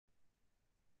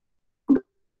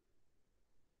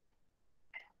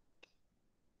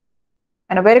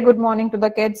And a very good morning to the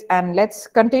kids, and let's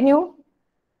continue.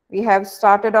 We have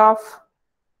started off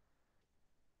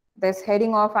this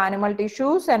heading of animal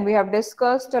tissues, and we have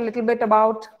discussed a little bit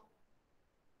about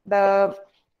the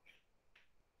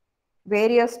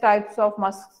various types of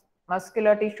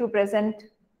muscular tissue present.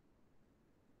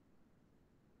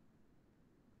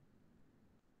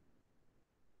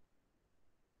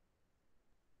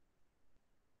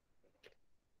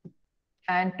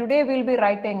 And today we'll be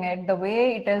writing it the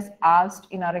way it is asked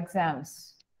in our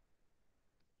exams.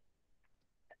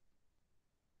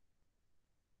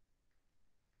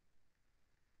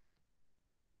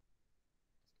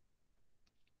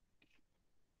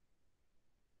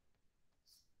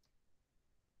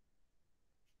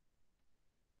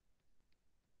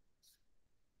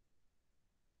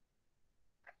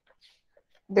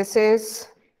 This is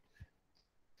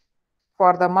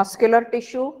for the muscular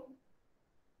tissue.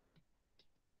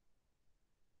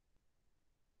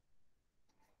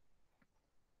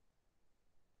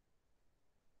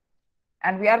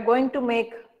 And we are going to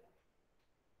make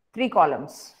 3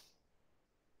 columns.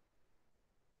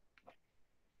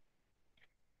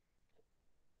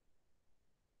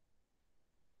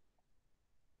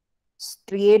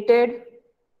 Striated,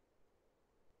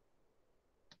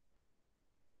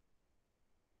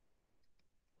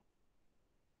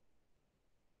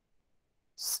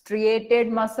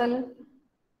 muscle,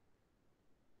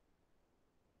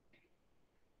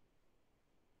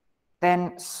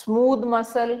 then smooth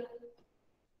muscle,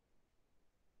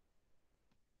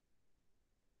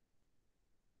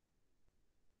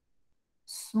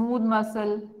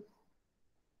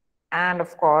 and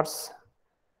of course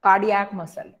cardiac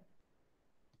muscle.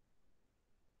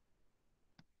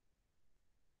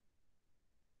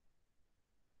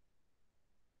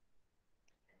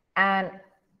 And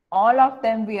all of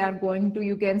them we are going to,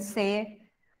 you can say,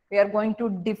 we are going to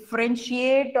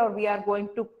differentiate or we are going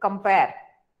to compare.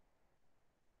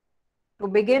 To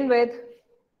begin with,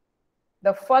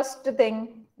 the first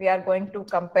thing we are going to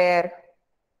compare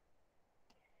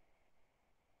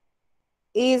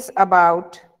is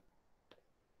about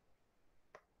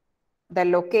the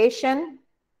location,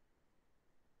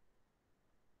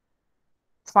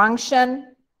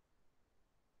 function,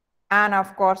 and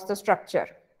of course the structure.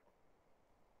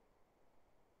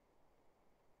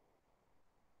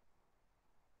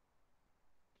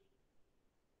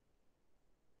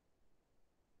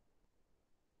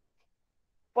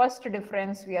 First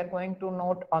difference we are going to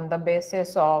note on the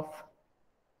basis of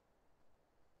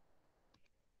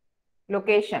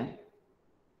location.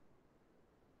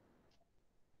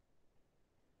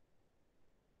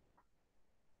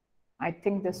 I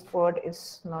think this word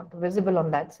is not visible on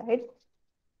that side.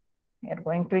 We are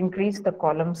going to increase the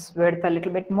columns width a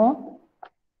little bit more.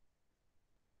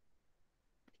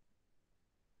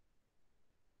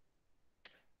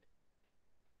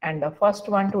 And the first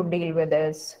one to deal with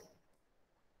is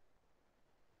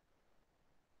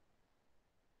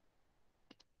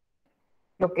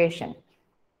location.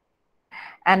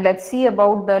 And let's see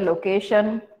about the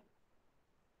location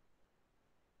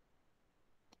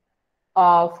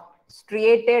of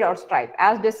striated or striped.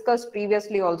 As discussed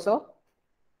previously also,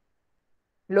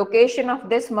 location of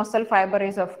this muscle fiber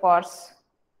is of course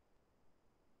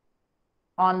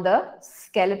on the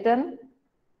skeleton.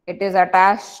 It is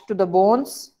attached to the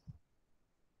bones.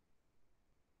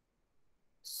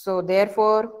 So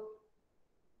therefore,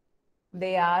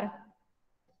 they are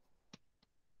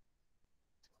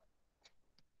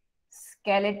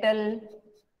skeletal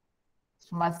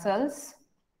muscles.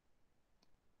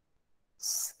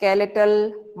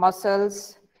 Skeletal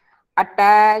muscles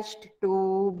attached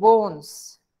to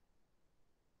bones.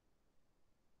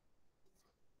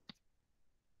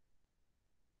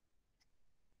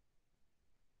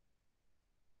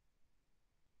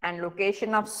 And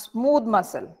location of smooth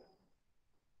muscle.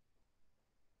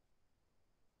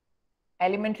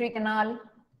 Alimentary canal.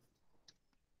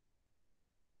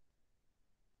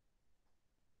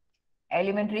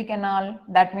 Alimentary canal,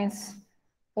 that means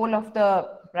whole of the,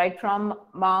 right from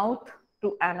mouth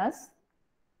to anus,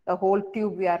 the whole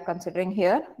tube we are considering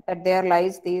here, that there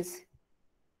lies these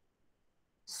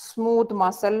smooth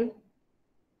muscle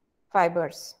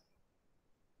fibers.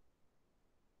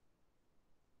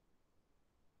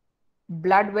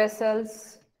 Blood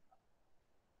vessels.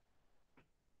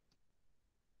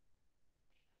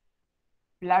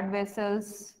 Blood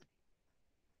vessels.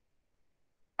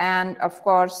 And of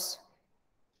course,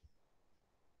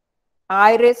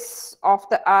 iris of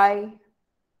the eye.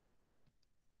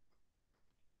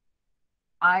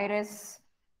 Iris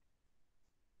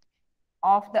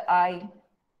of the eye.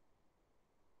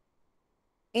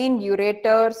 In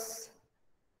ureters.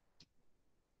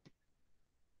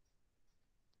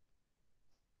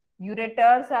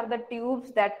 Ureters are the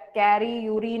tubes that carry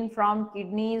urine from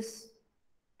kidneys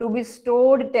to be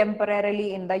stored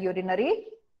temporarily in the urinary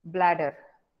bladder.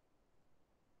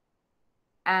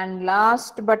 And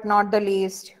last but not the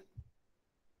least,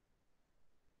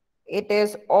 it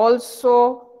is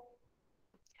also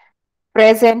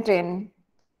present in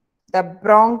the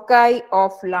bronchi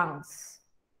of lungs.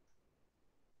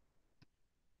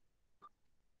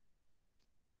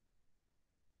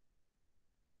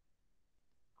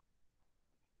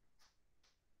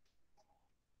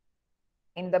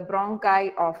 In the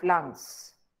bronchi of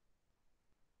lungs.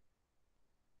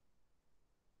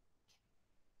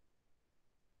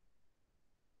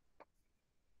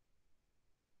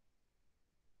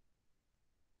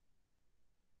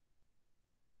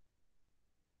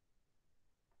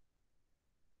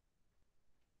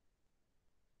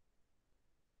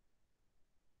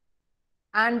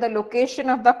 And the location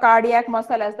of the cardiac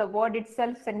muscle, as the word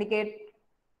itself indicates,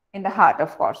 in the heart,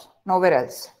 of course, nowhere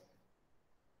else.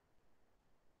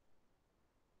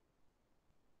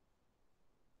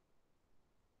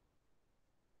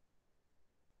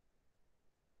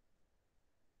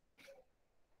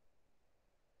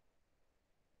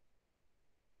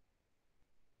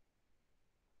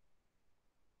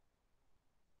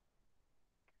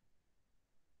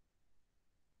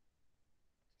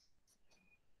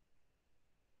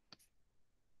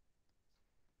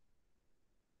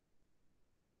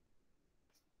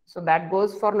 So that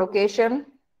goes for location.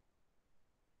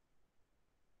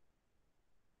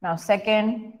 Now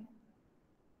second,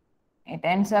 it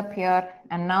ends up here.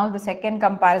 And now the second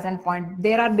comparison point.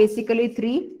 There are basically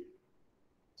three.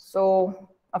 So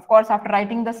of course, after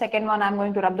writing the second one, I'm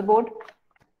going to rub the board.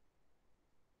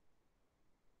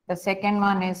 The second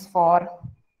one is for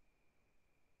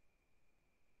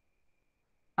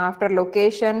after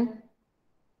location.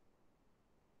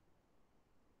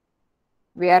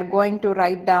 We are going to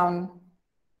write down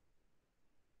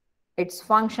its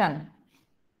function.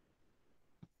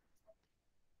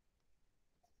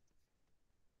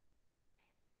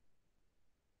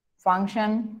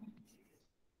 Function.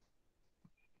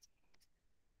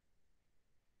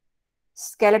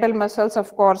 Skeletal muscles,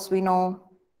 of course, we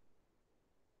know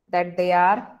that they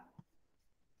are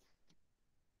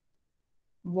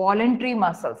voluntary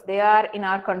muscles. They are in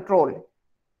our control.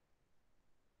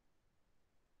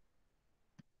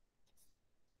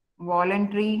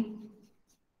 Voluntary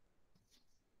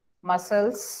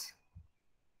muscles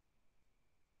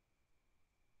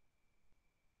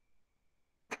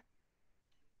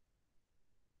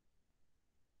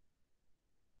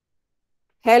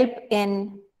help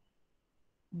in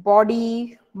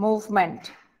body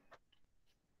movement.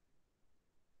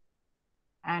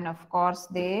 And of course,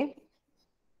 they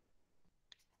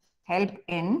help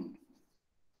in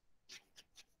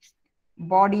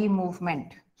body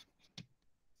movement.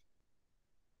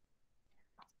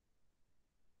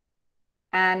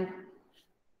 And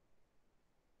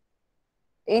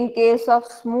in case of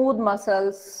smooth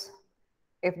muscles,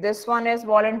 if this one is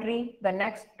voluntary, the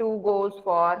next two goes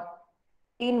for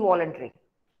involuntary.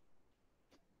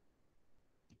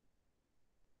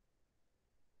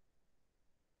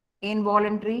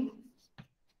 Involuntary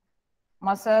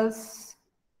muscles,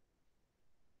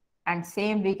 and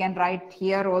same we can write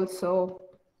here also,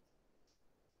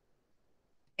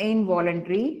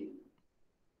 involuntary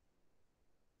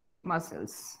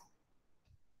muscles.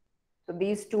 So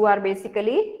these two are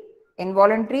basically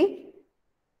involuntary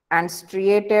and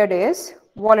striated is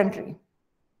voluntary.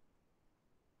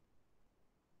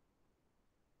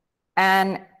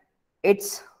 And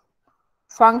its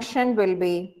function will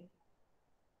be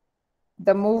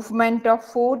the movement of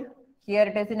food. Here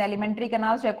it is in alimentary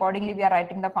canal, so accordingly we are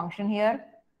writing the function here.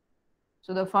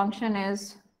 So the function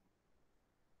is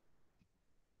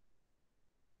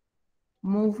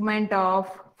movement of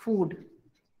food.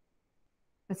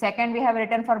 The second we have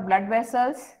written for blood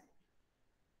vessels,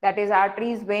 that is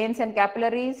arteries, veins and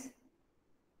capillaries.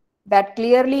 That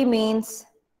clearly means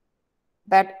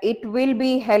that it will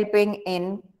be helping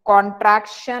in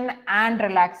contraction and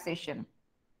relaxation.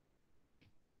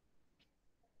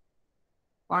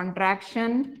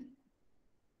 Contraction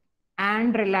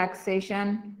and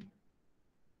relaxation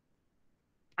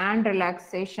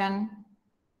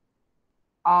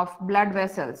of blood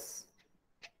vessels.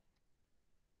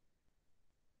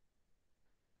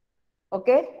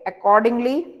 Okay,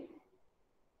 accordingly,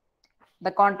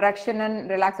 the contraction and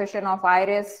relaxation of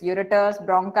iris, ureters,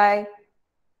 bronchi,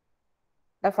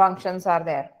 the functions are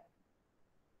there.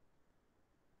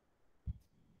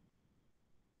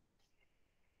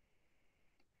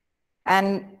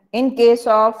 And in case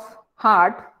of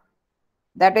heart,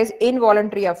 that is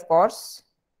involuntary, of course,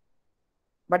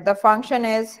 but the function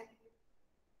is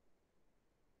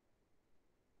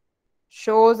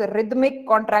shows rhythmic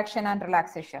contraction and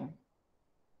relaxation.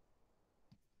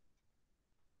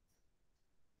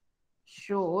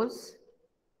 Shows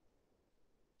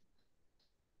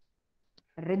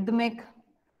rhythmic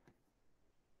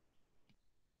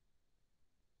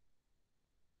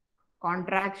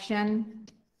contraction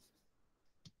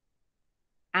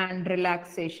and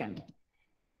relaxation.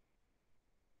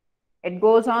 It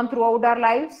goes on throughout our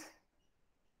lives.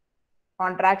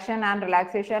 Contraction and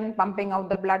relaxation, pumping out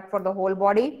the blood for the whole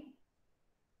body.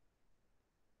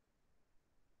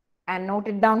 And note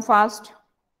it down fast.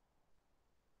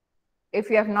 If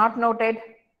you have not noted,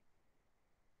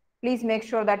 please make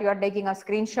sure that you are taking a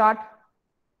screenshot.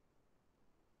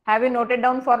 Have you noted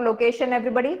down for location,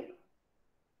 everybody?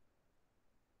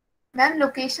 Ma'am,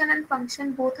 location and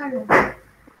function both are noted.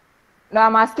 No,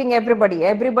 I'm asking everybody.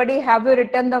 Everybody, have you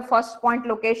written the first point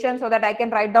location so that I can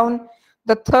write down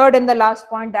the third and the last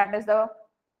point, that is the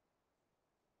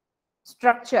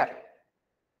structure.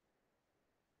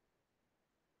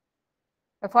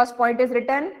 The first point is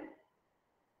written.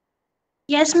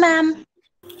 Yes, ma'am.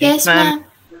 Yes, ma'am.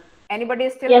 Anybody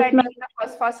is still Yes, writing ma'am. the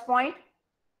first point?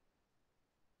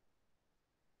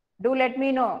 Do let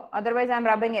me know. Otherwise, I'm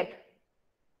rubbing it.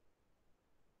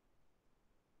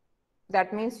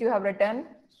 That means you have written.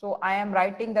 So I am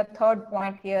writing the third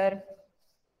point here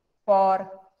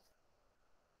for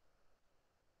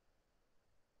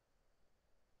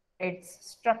its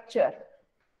structure.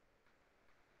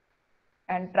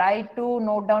 And try to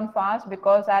note down fast,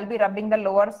 because I'll be rubbing the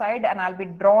lower side and I'll be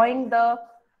drawing the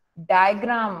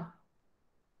diagram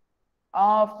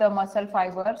of the muscle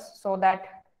fibers so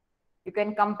that you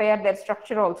can compare their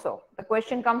structure also. The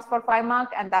question comes for 5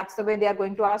 marks, and that's the way they are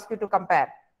going to ask you to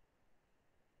compare.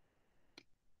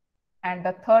 And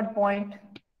the third point,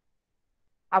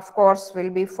 of course, will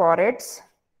be for its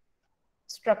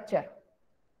structure.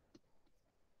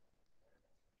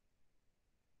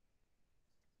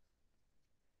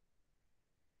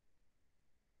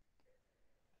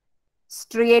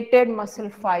 Striated muscle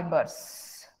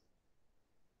fibers,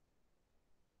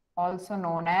 also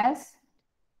known as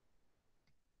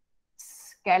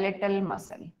skeletal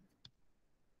muscle.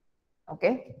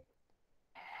 Okay.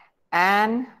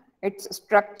 And its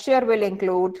structure will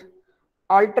include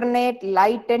alternate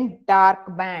light and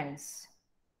dark bands.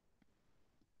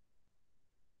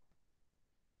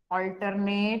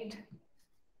 Alternate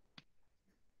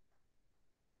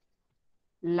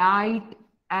light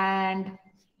and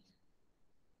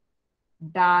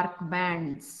dark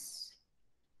bands,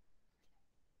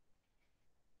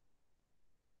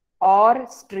 or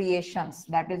striations,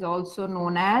 that is also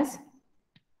known as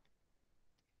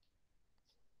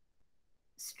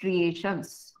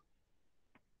striations.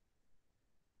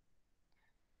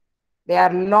 They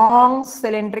are long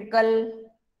cylindrical,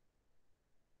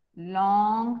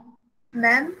 Ma'am,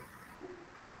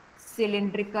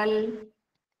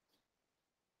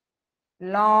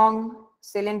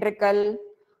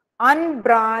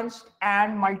 unbranched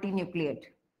and multinucleate.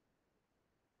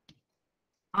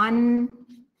 Unbranched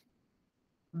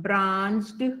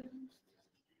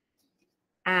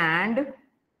and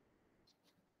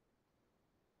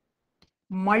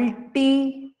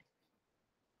multinucleate.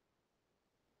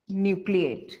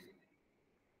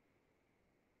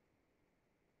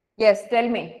 Yes, tell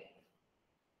me.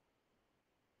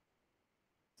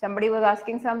 Somebody was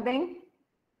asking something?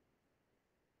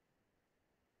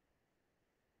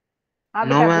 No,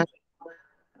 ma'am.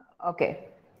 Okay.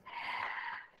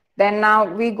 Then now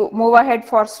we move ahead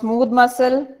for smooth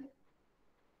muscle.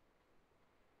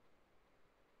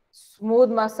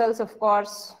 Smooth muscles, of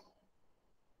course,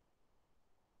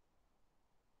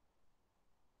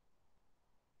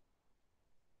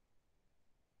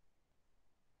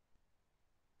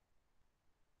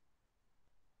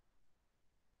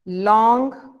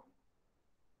 long,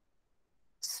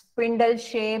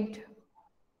 spindle-shaped,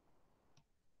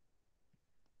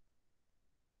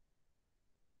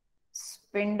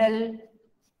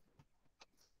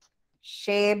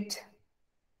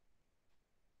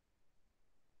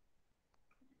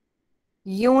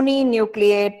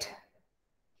 uninucleate,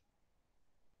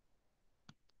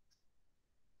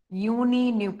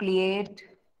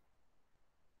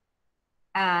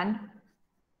 and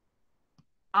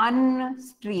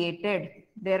unstriated.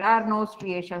 There are no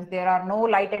striations. There are no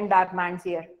light and dark bands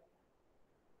here.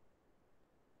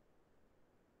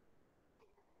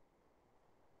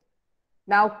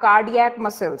 Now, cardiac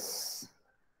muscles.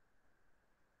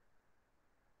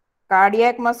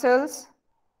 Cardiac muscles,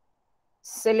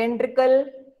 cylindrical,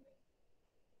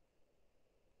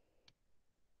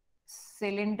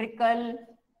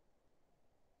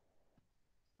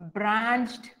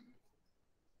 branched,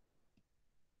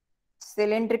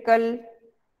 cylindrical,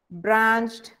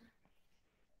 branched,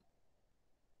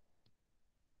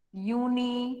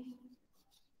 uninucleate.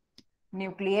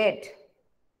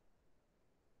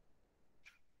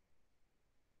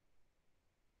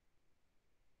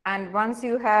 And once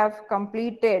you have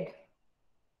completed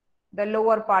the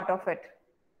lower part of it,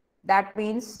 that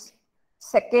means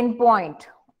second point.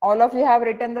 All of you have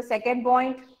written the second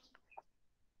point.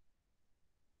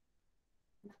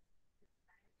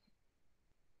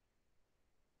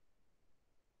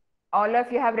 All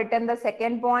of you have written the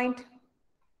second point.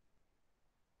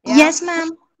 Yeah? Yes,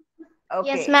 ma'am. Okay.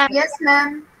 Yes, ma'am. Yes,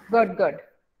 ma'am. Good, good.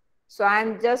 So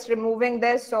I'm just removing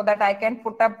this so that I can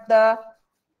put up the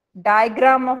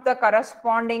diagram of the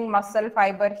corresponding muscle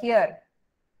fiber here.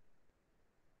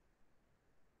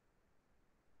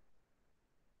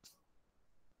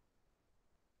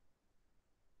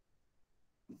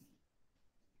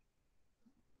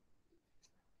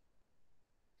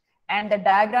 And the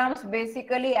diagrams,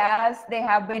 basically, as they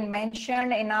have been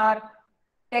mentioned in our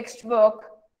textbook,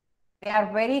 they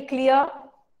are very clear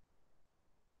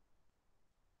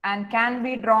and can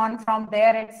be drawn from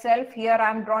there itself. Here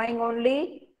I'm drawing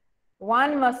only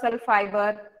one muscle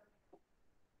fiber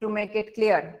to make it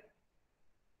clear.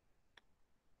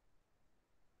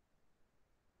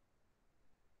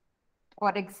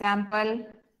 For example,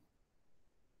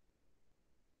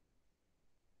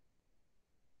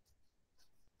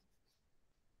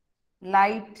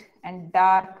 light and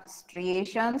dark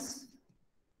striations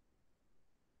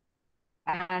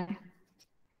and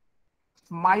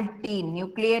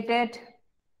multinucleated,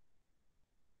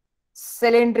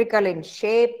 cylindrical in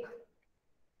shape.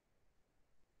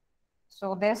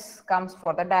 So this comes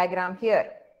for the diagram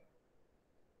here.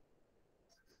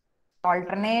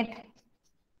 Alternate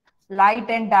light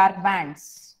and dark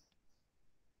bands.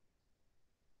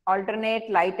 Alternate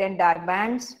light and dark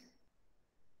bands,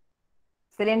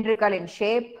 cylindrical in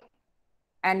shape,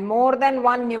 and more than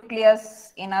one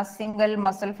nucleus in a single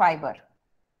muscle fiber.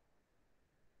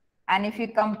 And if you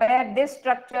compare this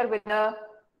structure with the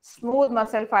smooth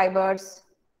muscle fibers,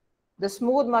 the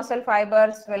smooth muscle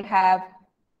fibers will have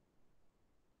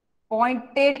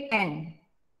pointed end,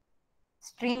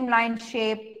 streamline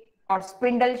shape or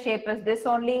spindle shape is this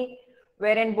only,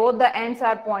 wherein both the ends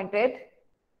are pointed,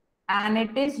 and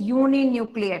it is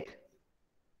uninucleate.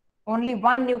 Only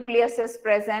one nucleus is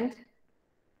present.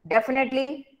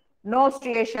 Definitely no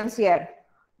striations here.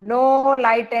 No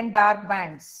light and dark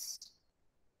bands.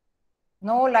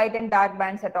 No light and dark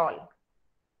bands at all.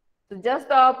 So just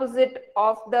the opposite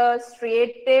of the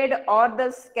striated or the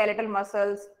skeletal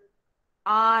muscles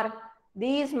are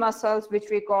these muscles which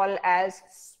we call as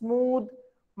smooth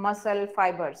muscle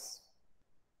fibers.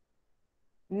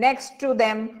 Next to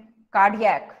them,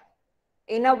 cardiac.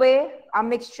 In a way, a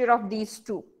mixture of these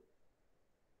two.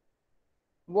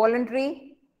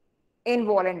 Voluntary,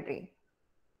 involuntary.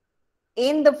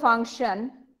 In the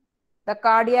function, the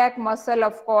cardiac muscle,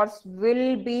 of course,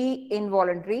 will be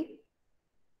involuntary.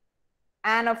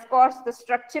 And of course, the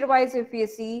structure wise, if you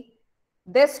see,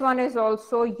 this one is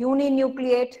also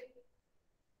uninucleate,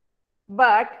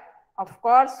 but of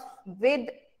course, with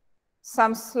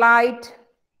some slight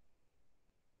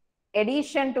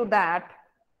addition to that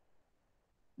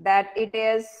it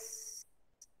is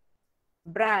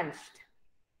branched.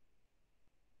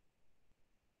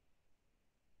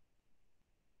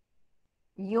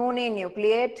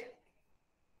 Uninucleate,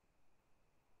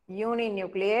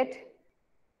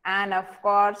 and of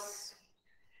course,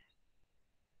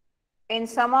 in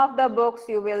some of the books,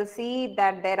 you will see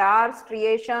that there are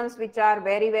striations which are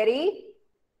very, very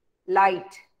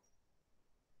light.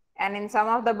 And in some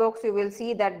of the books, you will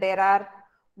see that there are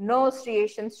no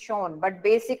striations shown. But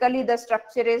basically, the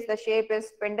structure is, the shape is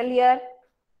spindle here.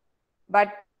 But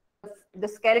the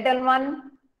skeletal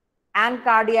one and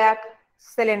cardiac,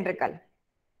 cylindrical.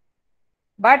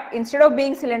 But instead of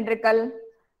being cylindrical,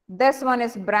 this one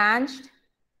is branched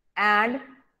and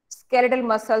skeletal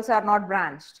muscles are not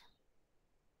branched.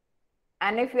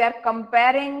 And if we are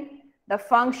comparing the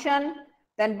function,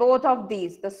 then both of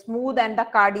these, the smooth and the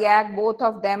cardiac, both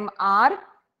of them are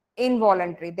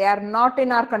involuntary. They are not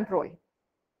in our control.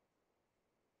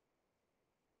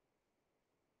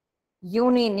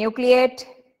 Uninucleate,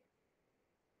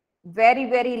 very,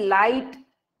 very light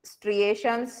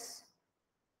striations,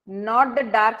 not the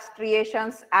dark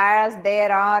striations as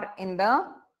there are in the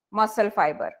muscle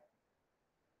fiber.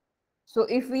 So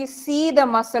if we see the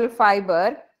muscle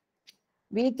fiber,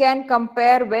 we can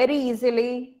compare very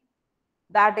easily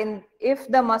that if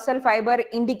the muscle fiber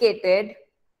indicated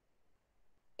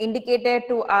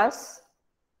to us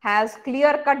has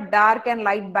clear-cut dark and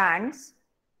light bands,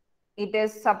 it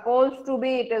is supposed to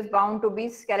be, it is bound to be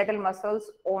skeletal muscles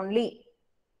only.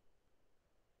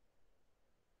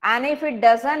 And if it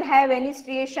doesn't have any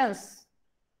striations,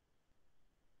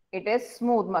 it is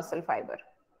smooth muscle fiber.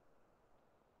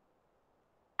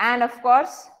 And of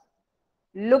course,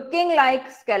 looking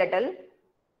like skeletal,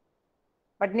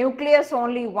 but nucleus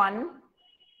only one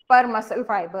per muscle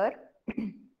fiber.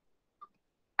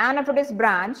 And if it is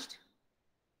branched,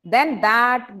 then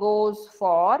that goes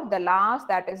for the last,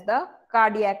 that is the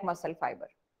cardiac muscle fiber.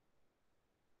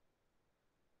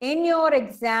 In your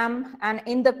exam and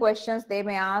in the questions, they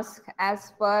may ask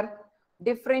as per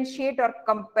differentiate or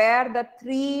compare the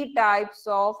three types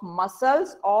of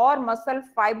muscles or muscle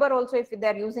fiber also. If they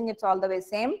are using, it's all the way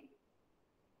same.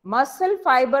 Muscle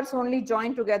fibers only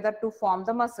join together to form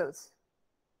the muscles.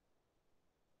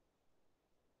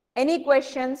 Any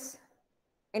questions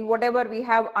in whatever we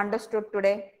have understood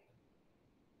today?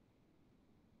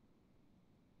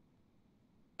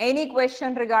 Any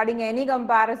question regarding any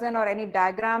comparison or any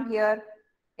diagram here?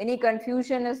 Any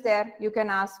confusion is there? You can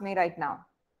ask me right now.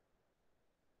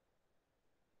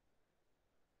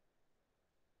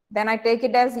 Then I take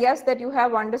it as yes, that you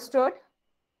have understood.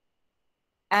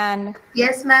 And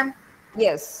Yes, ma'am.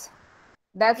 yes,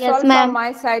 that's Yes, all ma'am. from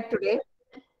my side today.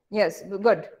 Yes,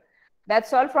 good.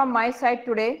 That's all from my side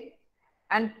today.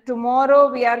 And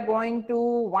tomorrow we are going to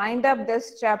wind up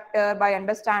this chapter by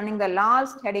understanding the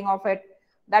last heading of it.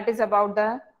 That is about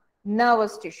the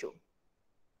nervous tissue.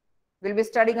 We'll be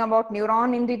studying about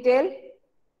neuron in detail.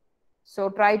 So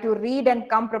try to read and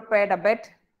come prepared a bit.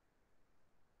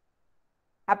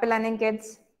 Happy learning,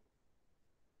 kids.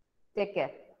 Take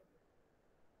care.